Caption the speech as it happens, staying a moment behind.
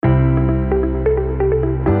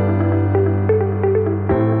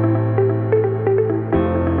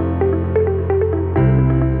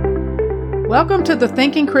Welcome to the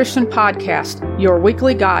Thinking Christian Podcast, your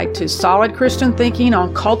weekly guide to solid Christian thinking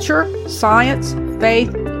on culture, science,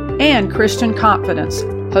 faith, and Christian confidence,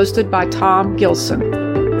 hosted by Tom Gilson.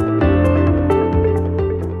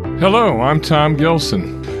 Hello, I'm Tom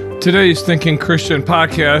Gilson. Today's Thinking Christian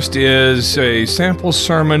Podcast is a sample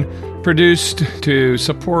sermon produced to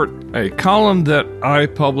support a column that I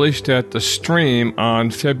published at The Stream on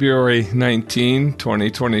February 19,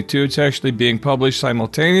 2022. It's actually being published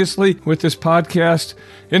simultaneously with this podcast.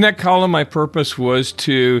 In that column, my purpose was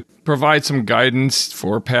to provide some guidance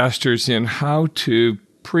for pastors in how to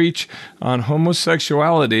preach on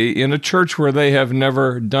homosexuality in a church where they have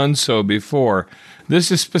never done so before.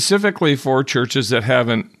 This is specifically for churches that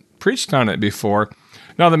haven't preached on it before.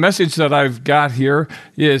 Now, the message that I've got here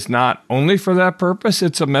is not only for that purpose.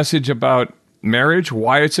 It's a message about marriage,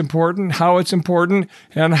 why it's important,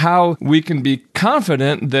 and how we can be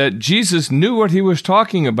confident that Jesus knew what he was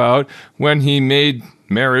talking about when he made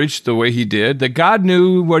marriage the way he did, that God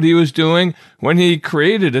knew what he was doing when he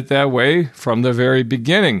created it that way from the very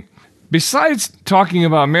beginning. Besides talking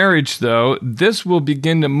about marriage, though, this will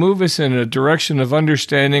begin to move us in a direction of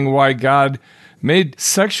understanding why God made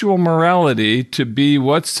sexual morality to be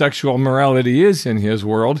what sexual morality is in his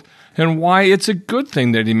world, and why it's a good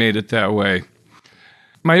thing that he made it that way.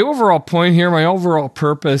 My overall point here, my overall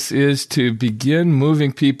purpose is to begin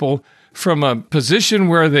moving people from a position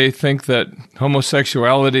where they think that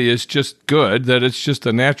homosexuality is just good, that it's just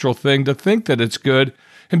a natural thing to think that it's good,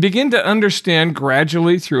 and begin to understand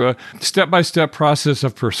gradually through a step-by-step process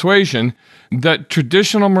of persuasion that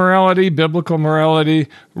traditional morality, biblical morality,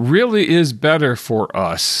 really is better for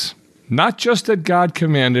us. Not just that God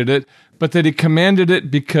commanded it, but that he commanded it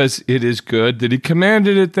because it is good, that he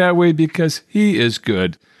commanded it that way because he is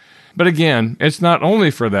good. But again, it's not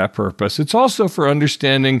only for that purpose, it's also for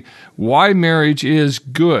understanding why marriage is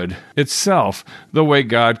good itself, the way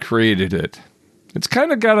God created it. It's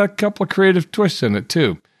kind of got a couple of creative twists in it,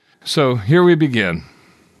 too. So here we begin.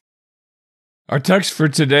 Our text for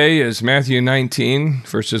today is Matthew 19,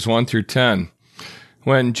 verses 1 through 10.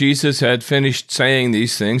 When Jesus had finished saying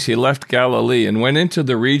these things, he left Galilee and went into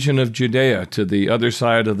the region of Judea to the other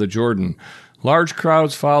side of the Jordan. Large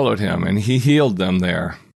crowds followed him, and he healed them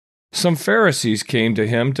there. Some Pharisees came to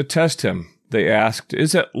him to test him. They asked,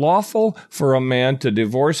 "Is it lawful for a man to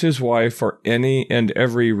divorce his wife for any and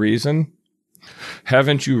every reason?"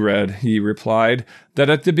 "Haven't you read," he replied,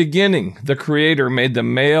 "that at the beginning the Creator made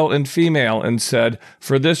them male and female and said,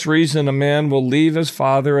 'For this reason a man will leave his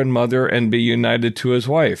father and mother and be united to his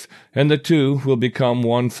wife, and the two will become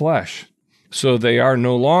one flesh.' So they are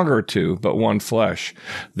no longer two, but one flesh.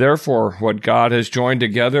 Therefore, what God has joined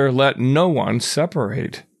together, let no one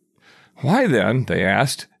separate." "Why then," they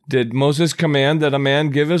asked, "did Moses command that a man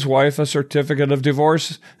give his wife a certificate of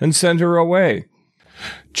divorce and send her away?"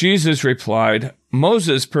 Jesus replied,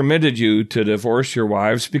 "Moses permitted you to divorce your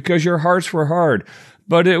wives because your hearts were hard,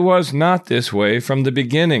 but it was not this way from the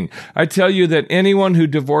beginning. I tell you that anyone who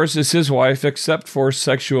divorces his wife except for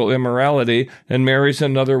sexual immorality and marries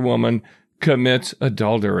another woman commits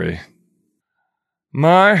adultery."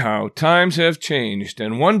 My, how times have changed,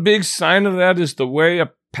 and one big sign of that is the way a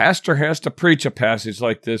pastor has to preach a passage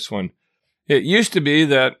like this one. It used to be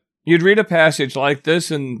that you'd read a passage like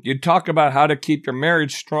this and you'd talk about how to keep your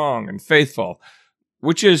marriage strong and faithful,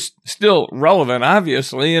 which is still relevant,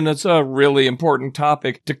 obviously, and it's a really important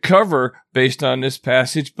topic to cover based on this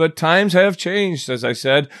passage. But times have changed, as I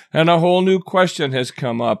said, and a whole new question has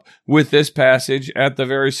come up with this passage at the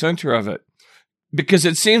very center of it. Because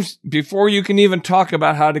it seems before you can even talk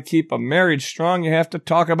about how to keep a marriage strong, you have to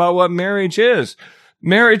talk about what marriage is.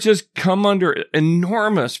 Marriage has come under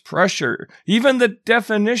enormous pressure, even the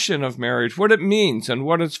definition of marriage, what it means and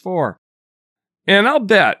what it's for. And I'll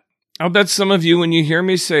bet some of you, when you hear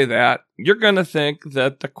me say that, you're going to think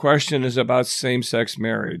that the question is about same-sex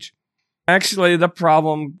marriage. Actually, the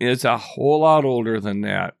problem is a whole lot older than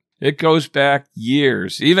that. It goes back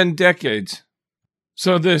years, even decades.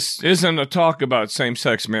 So this isn't a talk about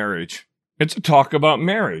same-sex marriage. It's a talk about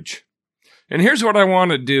marriage. And here's what I want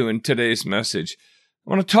to do in today's message. I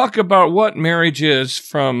want to talk about what marriage is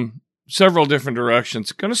from several different directions.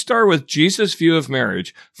 I'm going to start with Jesus' view of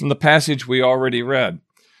marriage from the passage we already read.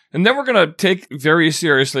 And then we're going to take very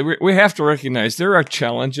seriously, we have to recognize there are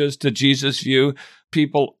challenges to Jesus' view.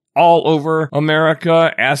 People all over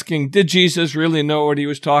America asking, did Jesus really know what he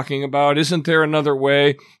was talking about? Isn't there another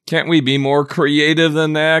way? Can't we be more creative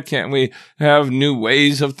than that? Can't we have new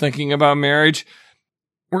ways of thinking about marriage?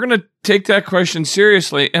 We're going to take that question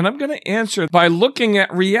seriously, and I'm going to answer by looking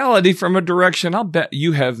at reality from a direction I'll bet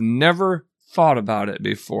you have never thought about it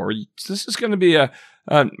before. This is going to be a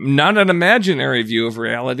not an imaginary view of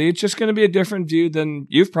reality. It's just going to be a different view than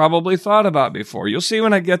you've probably thought about before. You'll see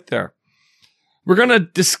when I get there. We're going to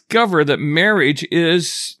discover that marriage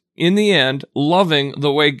is, in the end, loving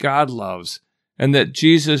the way God loves, and that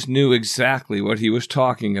Jesus knew exactly what he was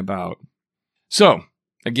talking about. So,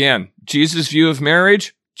 again, Jesus' view of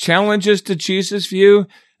marriage, challenges to Jesus' view,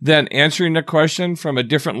 then answering the question from a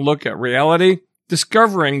different look at reality,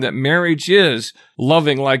 discovering that marriage is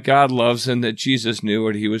loving like God loves and that Jesus knew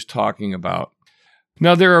what he was talking about.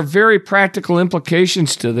 Now, there are very practical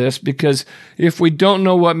implications to this, because if we don't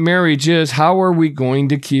know what marriage is, how are we going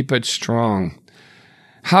to keep it strong?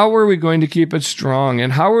 How are we going to keep it strong?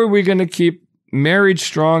 And how are we going to keep marriage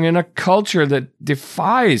strong in a culture that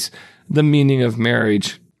defies the meaning of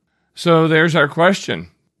marriage? So there's our question.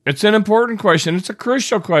 It's an important question. It's a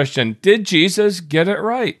crucial question. Did Jesus get it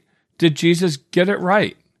right? Did Jesus get it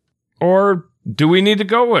right? Or do we need to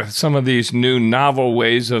go with some of these new novel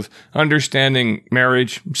ways of understanding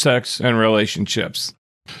marriage, sex, and relationships?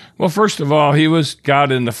 Well, first of all, he was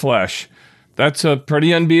God in the flesh. That's a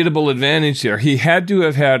pretty unbeatable advantage here. He had to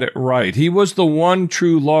have had it right. He was the one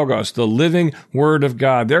true Logos, the living Word of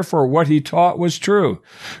God. Therefore, what he taught was true.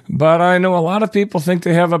 But I know a lot of people think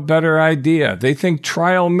they have a better idea. They think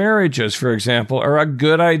trial marriages, for example, are a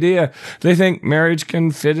good idea. They think marriage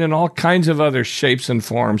can fit in all kinds of other shapes and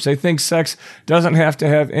forms. They think sex doesn't have to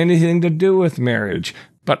have anything to do with marriage.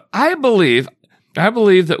 But I believe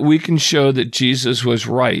that we can show that Jesus was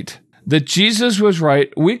right. That Jesus was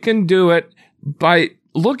right. We can do it by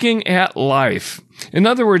looking at life. In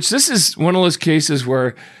other words, this is one of those cases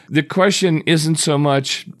where the question isn't so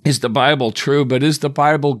much, is the Bible true, but is the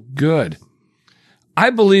Bible good?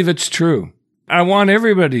 I believe it's true. I want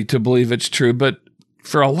everybody to believe it's true, but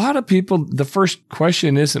for a lot of people, the first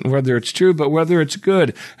question isn't whether it's true, but whether it's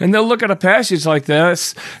good. And they'll look at a passage like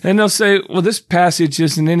this, and they'll say, well, this passage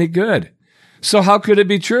isn't any good. So how could it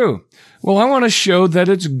be true? Well, I want to show that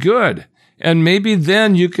it's good. And maybe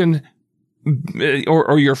then you can,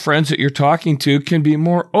 or your friends that you're talking to can be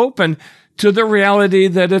more open to the reality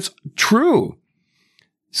that it's true.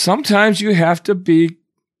 Sometimes you have to be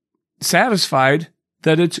satisfied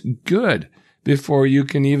that it's good before you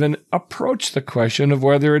can even approach the question of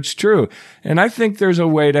whether it's true. And I think there's a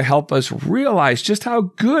way to help us realize just how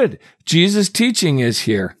good Jesus' teaching is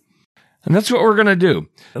here. And that's what we're going to do.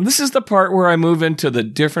 And this is the part where I move into the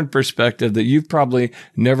different perspective that you've probably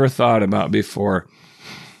never thought about before.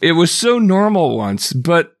 It was so normal once,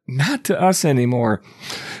 but not to us anymore.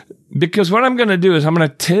 Because what I'm going to do is I'm going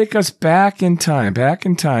to take us back maybe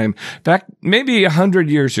 100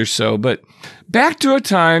 years or so, but back to a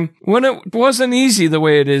time when it wasn't easy the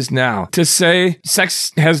way it is now to say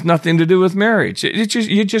sex has nothing to do with marriage.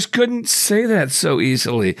 You just couldn't say that so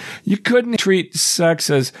easily. You couldn't treat sex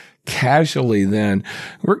as casually then.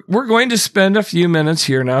 We're going to spend a few minutes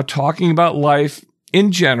here now talking about life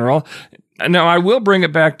in general. Now, I will bring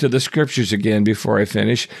it back to the scriptures again before I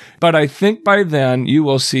finish, but I think by then you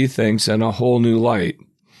will see things in a whole new light.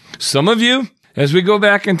 Some of you, as we go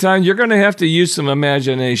back in time, you're going to have to use some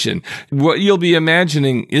imagination. What you'll be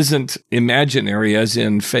imagining isn't imaginary as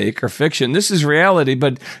in fake or fiction. This is reality,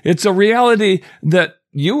 but it's a reality that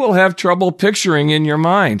you will have trouble picturing in your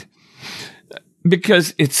mind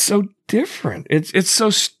because it's so different. It's so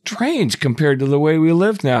strange compared to the way we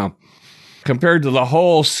live now. Compared to the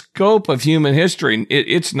whole scope of human history,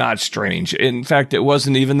 it's not strange. In fact, it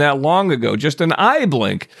wasn't even that long ago, just an eye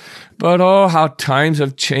blink. But oh, how times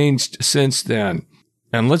have changed since then.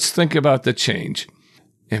 And let's think about the change.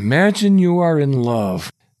 Imagine you are in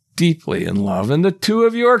love, deeply in love, and the two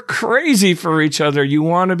of you are crazy for each other. You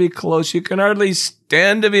want to be close. You can hardly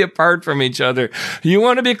stand to be apart from each other. You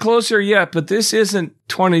want to be closer yet, but this isn't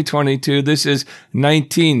 2022. This is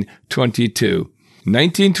 1922.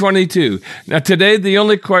 1922. Now, today, the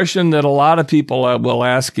only question that a lot of people will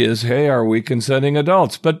ask is, hey, are we consenting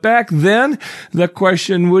adults? But back then, the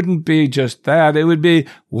question wouldn't be just that. It would be,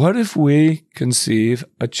 what if we conceive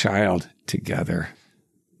a child together?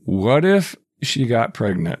 What if she got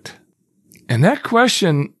pregnant? And that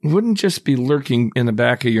question wouldn't just be lurking in the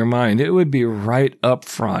back of your mind. It would be right up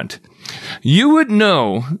front. You would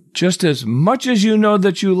know, just as much as you know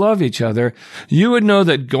that you love each other, you would know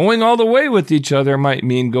that going all the way with each other might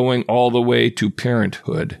mean going all the way to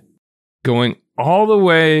parenthood. Going all the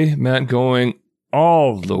way meant going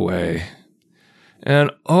all the way.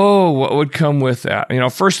 And oh, what would come with that?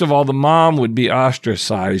 First of all, the mom would be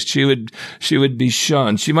ostracized. She would be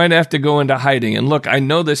shunned. She might have to go into hiding. And look, I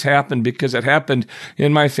know this happened because it happened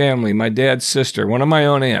in my family. My dad's sister, one of my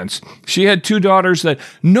own aunts, she had two daughters that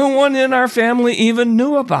no one in our family even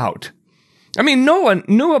knew about. I mean, no one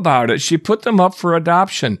knew about it. She put them up for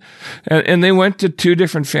adoption, and they went to 2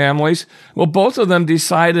 different families. Well, both of them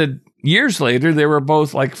decided years later, they were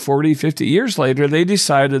both like 40, 50 years later, they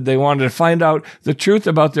decided they wanted to find out the truth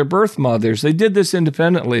about their birth mothers. They did this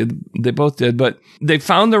independently. They both did, but they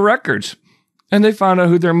found the records. And they found out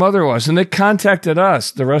who their mother was, and they contacted us,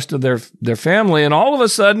 the rest of their family, and all of a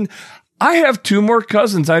sudden, I have 2 more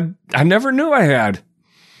cousins I never knew I had.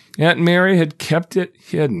 Aunt Mary had kept it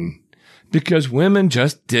hidden because women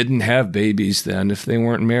just didn't have babies then if they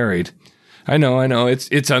weren't married. I know,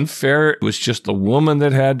 it's unfair. It was just the woman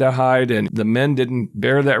that had to hide, and the men didn't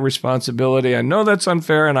bear that responsibility. I know that's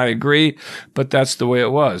unfair, and I agree, but that's the way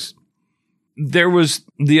it was. There was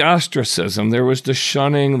the ostracism. There was the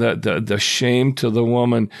shunning, the shame to the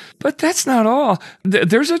woman. But that's not all.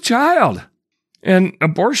 There's a child. And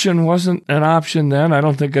abortion wasn't an option then. I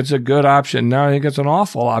don't think it's a good option now. I think it's an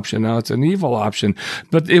awful option now. It's an evil option.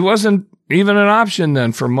 But it wasn't even an option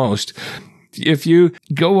then for most. If you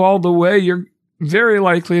go all the way, you're very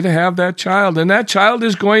likely to have that child, and that child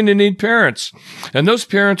is going to need parents. And those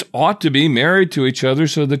parents ought to be married to each other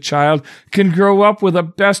so the child can grow up with the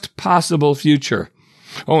best possible future.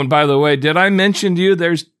 Oh, and by the way, did I mention to you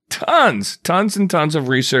there's tons and tons of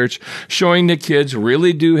research showing that kids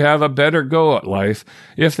really do have a better go at life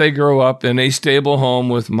if they grow up in a stable home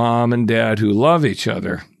with mom and dad who love each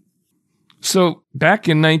other. So back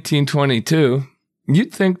in 1922,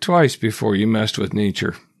 you'd think twice before you messed with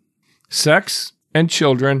nature. Sex and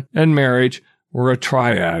children and marriage were a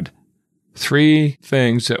triad. 3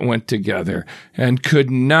 things that went together and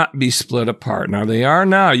could not be split apart. Now they are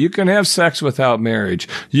now. You can have sex without marriage.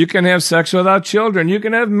 You can have sex without children. You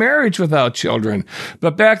can have marriage without children.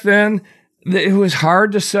 But back then, it was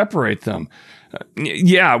hard to separate them.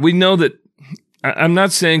 Yeah, we know that. I'm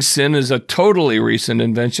not saying sin is a totally recent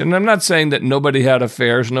invention. I'm not saying that nobody had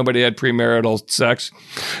affairs, nobody had premarital sex.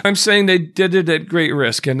 I'm saying they did it at great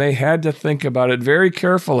risk, and they had to think about it very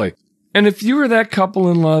carefully. And if you were that couple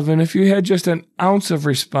in love, and if you had just an ounce of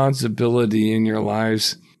responsibility in your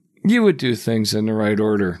lives, you would do things in the right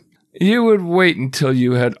order. You would wait until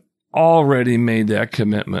you had already made that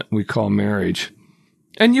commitment we call marriage.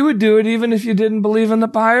 And you would do it even if you didn't believe in the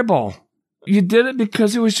Bible. You did it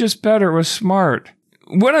because it was just better. It was smart.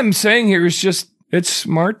 What I'm saying here is just, it's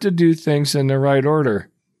smart to do things in the right order.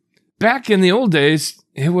 Back in the old days,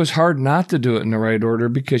 it was hard not to do it in the right order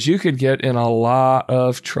because you could get in a lot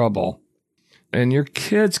of trouble. And your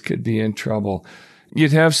kids could be in trouble.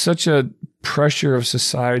 You'd have such a pressure of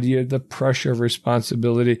society, you had the pressure of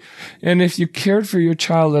responsibility. And if you cared for your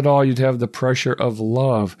child at all, you'd have the pressure of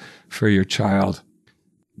love for your child.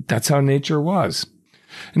 That's how nature was.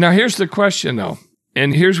 Now, here's the question, though,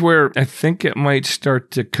 and here's where I think it might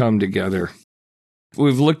start to come together.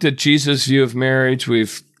 We've looked at Jesus' view of marriage.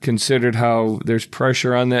 We've considered how there's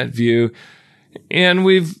pressure on that view, and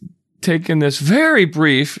we've taken this very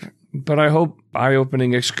brief, but I hope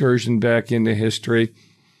eye-opening excursion back into history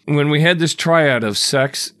when we had this triad of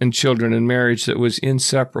sex and children and marriage that was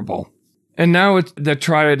inseparable. And now the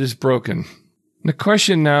triad is broken. The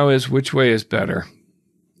question now is, which way is better?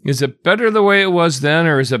 Is it better the way it was then,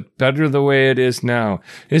 or is it better the way it is now?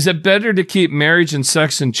 Is it better to keep marriage and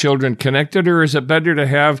sex and children connected, or is it better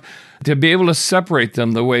to be able to separate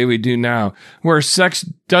them the way we do now, where sex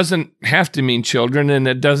doesn't have to mean children, and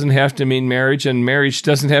it doesn't have to mean marriage, and marriage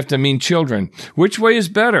doesn't have to mean children? Which way is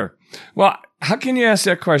better? Well, how can you ask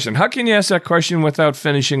that question? How can you ask that question without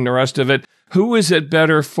finishing the rest of it? Who is it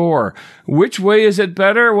better for? Which way is it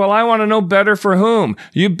better? Well, I want to know better for whom.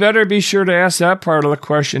 You better be sure to ask that part of the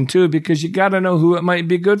question too, because you got to know who it might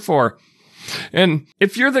be good for. And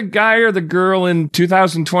if you're the guy or the girl in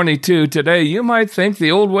 2022 today, you might think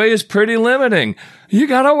the old way is pretty limiting. You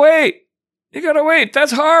got to wait.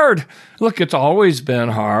 That's hard. Look, it's always been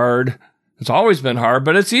hard. It's always been hard,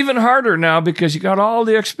 but it's even harder now because you got all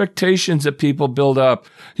the expectations that people build up.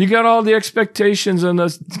 You got all the expectations and the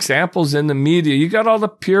examples in the media. You got all the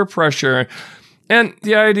peer pressure and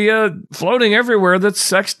the idea floating everywhere that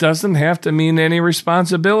sex doesn't have to mean any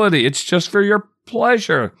responsibility. It's just for your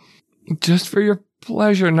pleasure. Just for your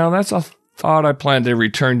pleasure. Now, that's a thought I plan to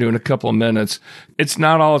return to in a couple of minutes. It's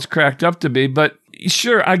not all it's cracked up to be, but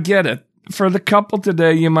sure, I get it. For the couple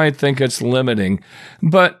today, you might think it's limiting,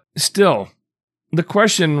 but still, the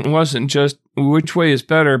question wasn't just which way is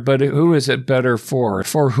better, but who is it better for?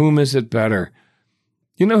 For whom is it better?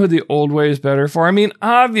 You know who the old way is better for? I mean,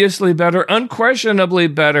 obviously better, unquestionably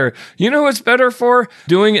better. You know who it's better for?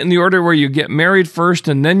 Doing it in the order where you get married first,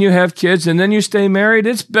 and then you have kids, and then you stay married.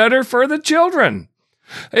 It's better for the children.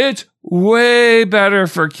 It's way better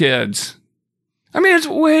for kids. I mean, it's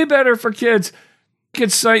way better for kids.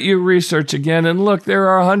 could cite you research again, and look, there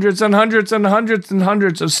are hundreds and hundreds and hundreds and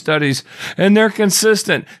hundreds of studies, and they're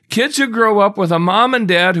consistent. Kids who grow up with a mom and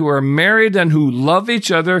dad who are married and who love each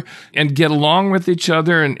other and get along with each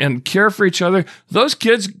other and care for each other, those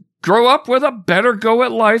kids grow up with a better go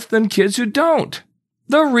at life than kids who don't.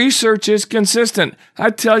 The research is consistent. I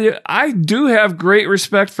tell you, I do have great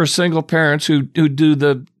respect for single parents who do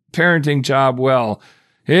the parenting job well.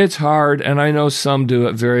 It's hard, and I know some do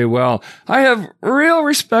it very well. I have real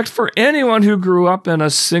respect for anyone who grew up in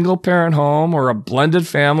a single-parent home or a blended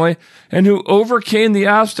family and who overcame the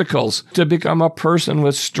obstacles to become a person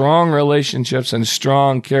with strong relationships and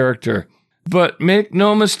strong character. But make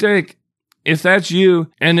no mistake, if that's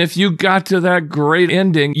you, and if you got to that great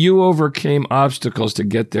ending, you overcame obstacles to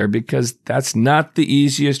get there, because that's not the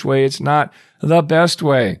easiest way. It's not the best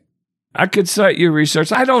way. I could cite you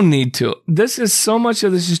research. I don't need to. So much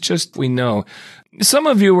of this is just we know. Some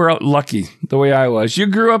of you were lucky the way I was. You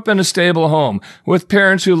grew up in a stable home with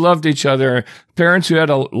parents who loved each other, parents who had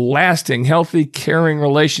a lasting, healthy, caring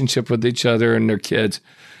relationship with each other and their kids.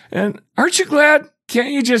 And aren't you glad?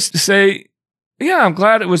 Can't you just say, yeah, I'm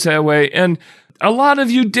glad it was that way? And a lot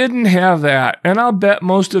of you didn't have that. And I'll bet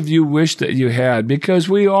most of you wish that you had, because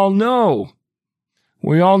we all know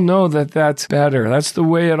that that's better. That's the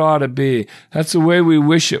way it ought to be. That's the way we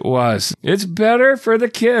wish it was. It's better for the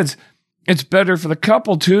kids. It's better for the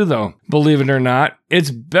couple too, though, believe it or not. It's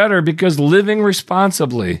better because living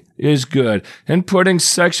responsibly is good, and putting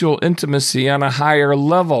sexual intimacy on a higher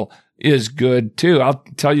level is good too. I'll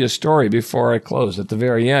tell you a story before I close at the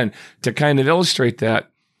very end to kind of illustrate that.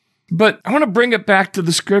 But I want to bring it back to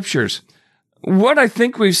the scriptures. What I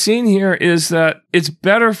think we've seen here is that it's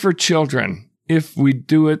better for children if we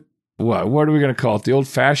do it, what are we going to call it? The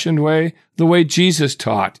old-fashioned way? The way Jesus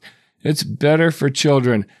taught. It's better for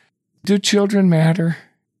children. Do children matter?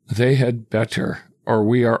 They had better, or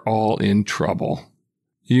we are all in trouble.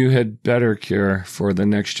 You had better care for the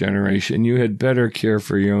next generation. You had better care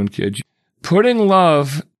for your own kids. Putting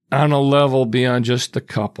love on a level beyond just the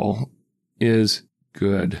couple is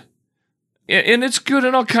good. And it's good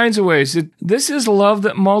in all kinds of ways. This is love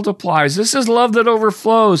that multiplies. This is love that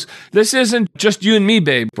overflows. This isn't just you and me,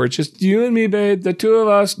 babe. We're just you and me, babe, the two of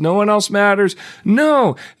us. No one else matters.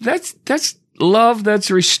 No, that's love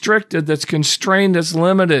that's restricted, that's constrained, that's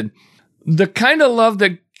limited. The kind of love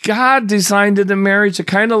that God designed in the marriage, the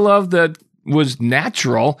kind of love that was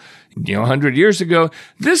natural, 100 years ago,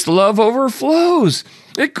 this love overflows.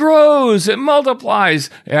 It grows. It multiplies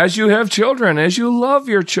as you have children, as you love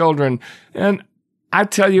your children. And I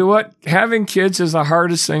tell you what, having kids is the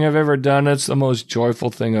hardest thing I've ever done. It's the most joyful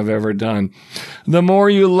thing I've ever done. The more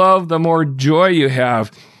you love, the more joy you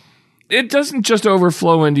have. It doesn't just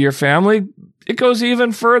overflow into your family. It goes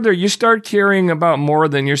even further. You start caring about more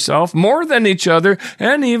than yourself, more than each other,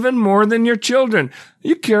 and even more than your children.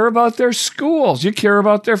 You care about their schools. You care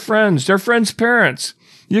about their friends' parents.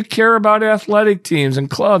 You care about athletic teams and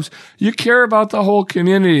clubs. You care about the whole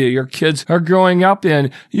community your kids are growing up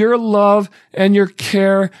in. Your love and your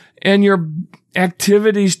care and your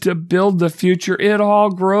activities to build the future, it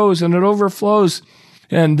all grows and it overflows.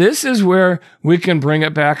 And this is where we can bring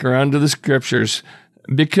it back around to the scriptures,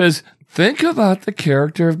 because think about the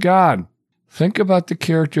character of God. Think about the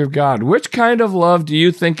character of God. Which kind of love do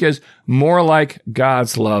you think is more like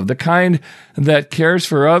God's love? The kind that cares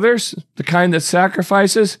for others? The kind that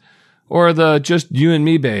sacrifices? Or the just you and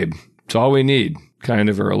me, babe, it's all we need kind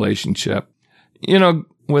of a relationship?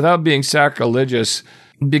 Without being sacrilegious,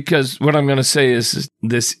 because what I'm going to say is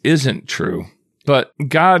this isn't true. But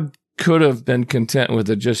God could have been content with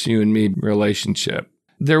a just you and me relationship.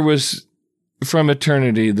 There was, from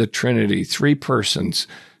eternity, the Trinity, 3 persons,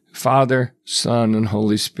 Father, Son, and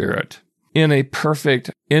Holy Spirit, in a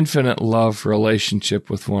perfect, infinite love relationship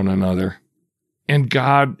with one another. And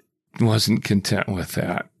God wasn't content with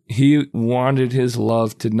that. He wanted his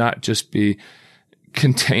love to not just be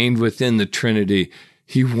contained within the Trinity.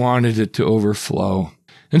 He wanted it to overflow.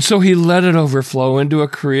 And so he let it overflow into a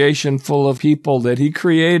creation full of people that he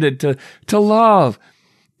created to love,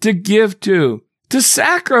 to give to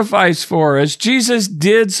sacrifice for, as Jesus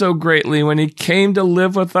did so greatly when he came to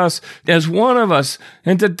live with us as one of us,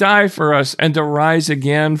 and to die for us and to rise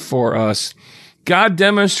again for us. God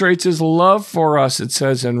demonstrates his love for us, it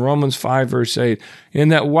says in Romans 5, verse 8, in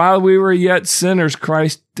that while we were yet sinners,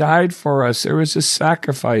 Christ died for us. There was a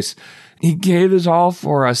sacrifice. He gave his all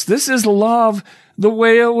for us. This is love the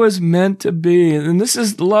way it was meant to be, and this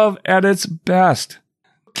is love at its best.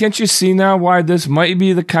 Can't you see now why this might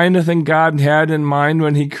be the kind of thing God had in mind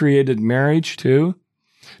when he created marriage too?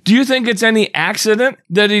 Do you think it's any accident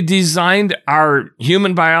that he designed our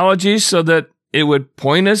human biology so that it would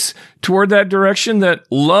point us toward that direction, that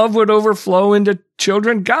love would overflow into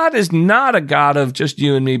children. God is not a God of just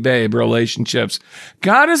you and me, babe, relationships.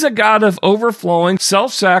 God is a God of overflowing,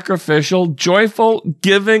 self-sacrificial, joyful,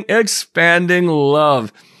 giving, expanding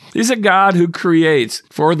love. He's a God who creates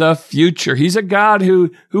for the future. He's a God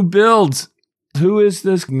who builds. Who is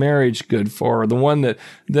this marriage good for? The one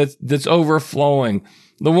that's overflowing,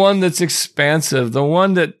 the one that's expansive, the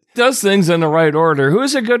one that does things in the right order. Who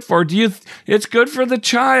is it good for? It's good for the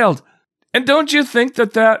child. And don't you think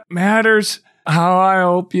that matters? How I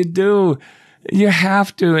hope you do. You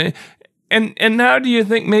have to. And now do you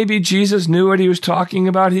think maybe Jesus knew what he was talking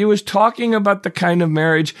about? He was talking about the kind of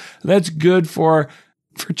marriage that's good for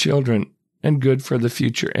children and good for the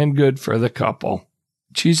future and good for the couple.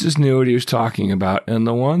 Jesus knew what he was talking about. And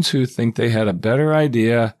the ones who think they had a better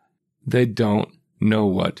idea, they don't know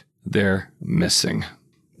what they're missing.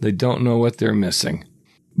 They don't know what they're missing.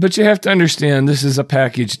 But you have to understand, this is a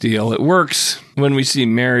package deal. It works when we see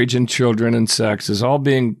marriage and children and sex as all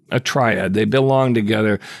being a triad. They belong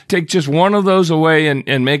together. Take just one of those away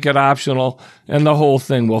and make it optional, and the whole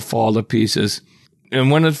thing will fall to pieces. And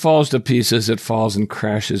when it falls to pieces, it falls and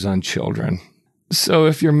crashes on children. So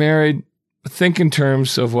if you're married, think in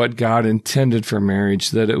terms of what God intended for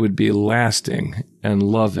marriage, that it would be lasting and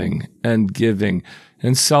loving and giving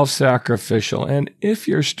and self-sacrificial. And if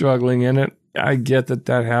you're struggling in it, I get that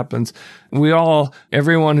happens.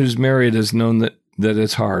 Everyone who's married has known that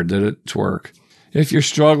it's hard, that it's work. If you're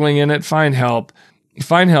struggling in it, find help.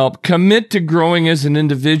 Find help. Commit to growing as an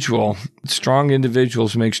individual. Strong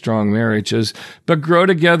individuals make strong marriages, but grow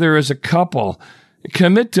together as a couple.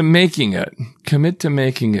 Commit to making it. Commit to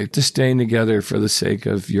making it, to staying together for the sake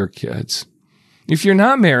of your kids. If you're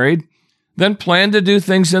not married, then plan to do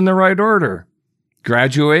things in the right order.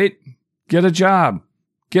 Graduate, get a job,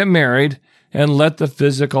 get married, and let the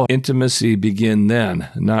physical intimacy begin then,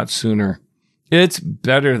 not sooner. It's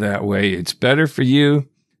better that way. It's better for you,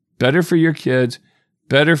 better for your kids,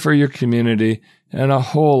 better for your community, and a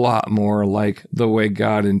whole lot more like the way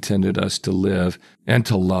God intended us to live and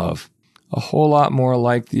to love. A whole lot more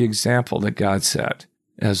like the example that God set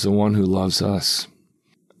as the one who loves us.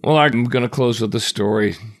 Well, I'm going to close with a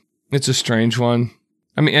story. It's a strange one.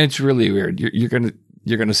 I mean, it's really weird. You're going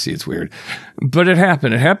to see it's weird. But it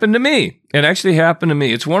happened. It happened to me. It actually happened to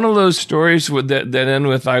me. It's one of those stories that end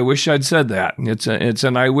with, I wish I'd said that. It's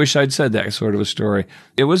an I wish I'd said that sort of a story.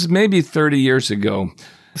 It was maybe 30 years ago.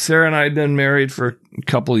 Sarah and I had been married for a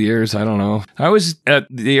couple of years. I don't know. I was at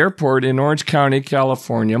the airport in Orange County,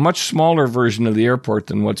 California, a much smaller version of the airport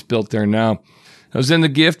than what's built there now. I was in the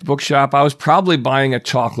gift bookshop. I was probably buying a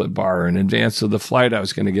chocolate bar in advance of the flight I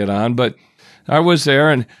was going to get on, but I was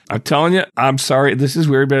there, and I'm telling you, I'm sorry, this is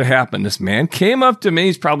weird, but it happened. This man came up to me.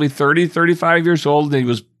 He's probably 30, 35 years old, and he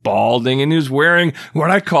was balding, and he was wearing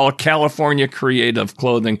what I call California creative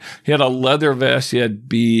clothing. He had a leather vest, he had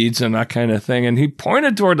beads and that kind of thing, and he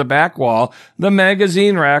pointed toward the back wall, the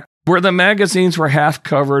magazine rack, where the magazines were half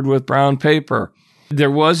covered with brown paper.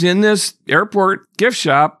 There was in this airport gift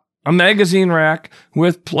shop a magazine rack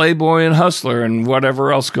with Playboy and Hustler and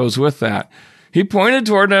whatever else goes with that. He pointed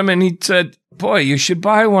toward them and he said, "Boy, you should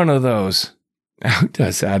buy one of those." Who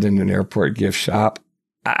does that in an airport gift shop?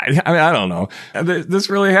 I don't know. This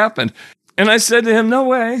really happened. And I said to him, "No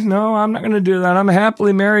way. No, I'm not going to do that. I'm a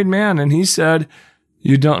happily married man." And he said,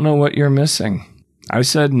 "You don't know what you're missing." I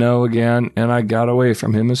said no again, and I got away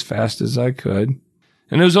from him as fast as I could.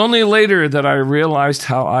 And it was only later that I realized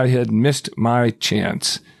how I had missed my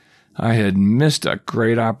chance. I had missed a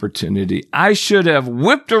great opportunity. I should have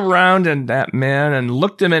whipped around at that man and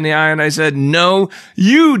looked him in the eye, and I said, "No,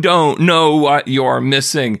 you don't know what you're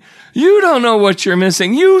missing. You don't know what you're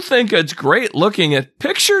missing. You think it's great looking at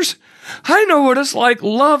pictures? I know what it's like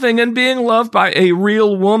loving and being loved by a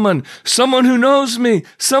real woman, someone who knows me,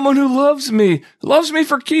 someone who loves me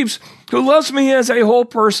for keeps, who loves me as a whole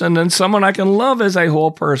person, and someone I can love as a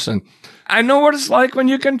whole person. I know what it's like when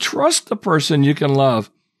you can trust the person you can love.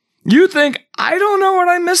 You think I don't know what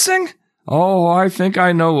I'm missing? Oh, I think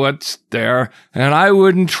I know what's there, and I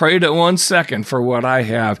wouldn't trade it 1 second for what I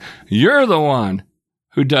have. You're the one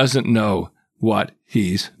who doesn't know what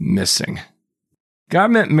he's missing."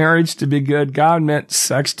 God meant marriage to be good. God meant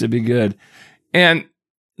sex to be good. And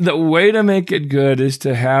the way to make it good is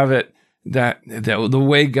to have it that the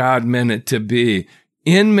way God meant it to be.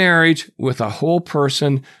 In marriage with a whole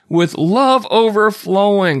person, with love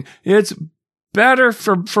overflowing. It's better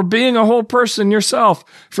for being a whole person yourself,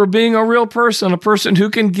 for being a real person, a person who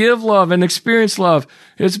can give love and experience love.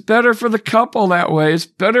 It's better for the couple that way. It's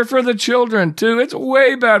better for the children too. It's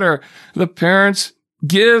way better. The parents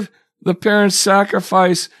give, the parents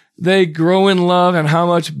sacrifice, they grow in love and how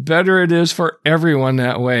much better it is for everyone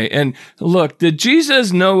that way. And look, did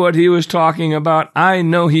Jesus know what he was talking about? I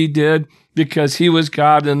know he did because he was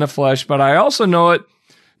God in the flesh, but I also know it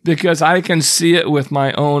because I can see it with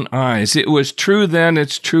my own eyes. It was true then,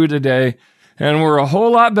 it's true today, and we're a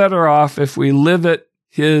whole lot better off if we live it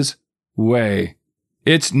his way.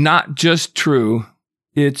 It's not just true,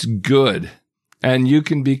 it's good, and you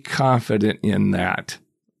can be confident in that.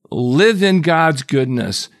 Live in God's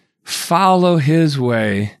goodness. Follow his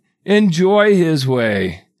way, enjoy his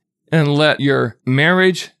way, and let your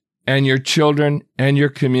marriage and your children and your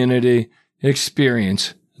community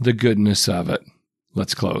experience the goodness of it.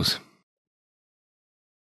 Let's close.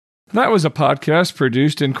 That was a podcast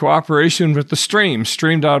produced in cooperation with The Stream,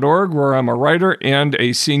 stream.org, where I'm a writer and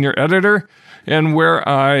a senior editor, and where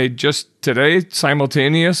I just today,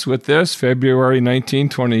 simultaneous with this, February 19,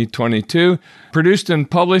 2022, produced and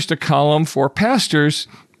published a column for pastors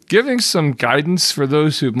giving some guidance for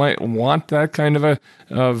those who might want that kind of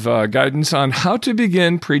guidance on how to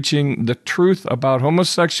begin preaching the truth about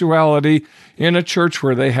homosexuality in a church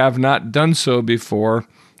where they have not done so before,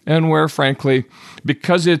 and where, frankly,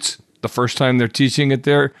 because it's the first time they're teaching it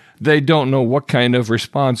there, they don't know what kind of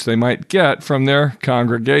response they might get from their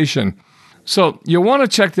congregation. So you'll want to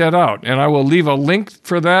check that out, and I will leave a link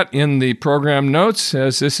for that in the program notes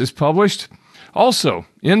as this is published. Also,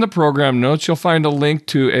 in the program notes, you'll find a link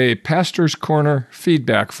to a Pastor's Corner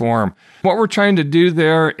feedback form. What we're trying to do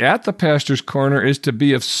there at the Pastor's Corner is to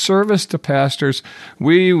be of service to pastors.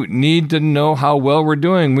 We need to know how well we're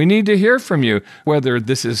doing. We need to hear from you, whether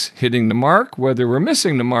this is hitting the mark, whether we're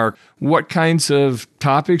missing the mark, what kinds of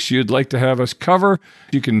topics you'd like to have us cover.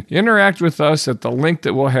 You can interact with us at the link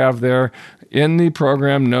that we'll have there in the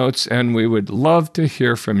program notes, and we would love to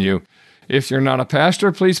hear from you. If you're not a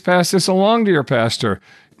pastor, please pass this along to your pastor.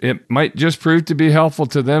 It might just prove to be helpful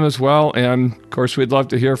to them as well, and of course, we'd love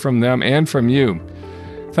to hear from them and from you.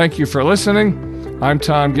 Thank you for listening. I'm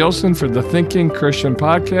Tom Gilson for the Thinking Christian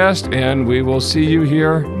Podcast, and we will see you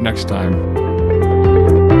here next time.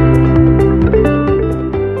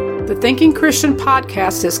 The Thinking Christian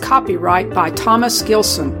Podcast is copyright by Thomas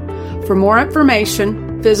Gilson. For more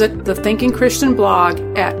information, visit the Thinking Christian blog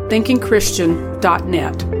at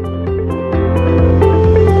thinkingchristian.net.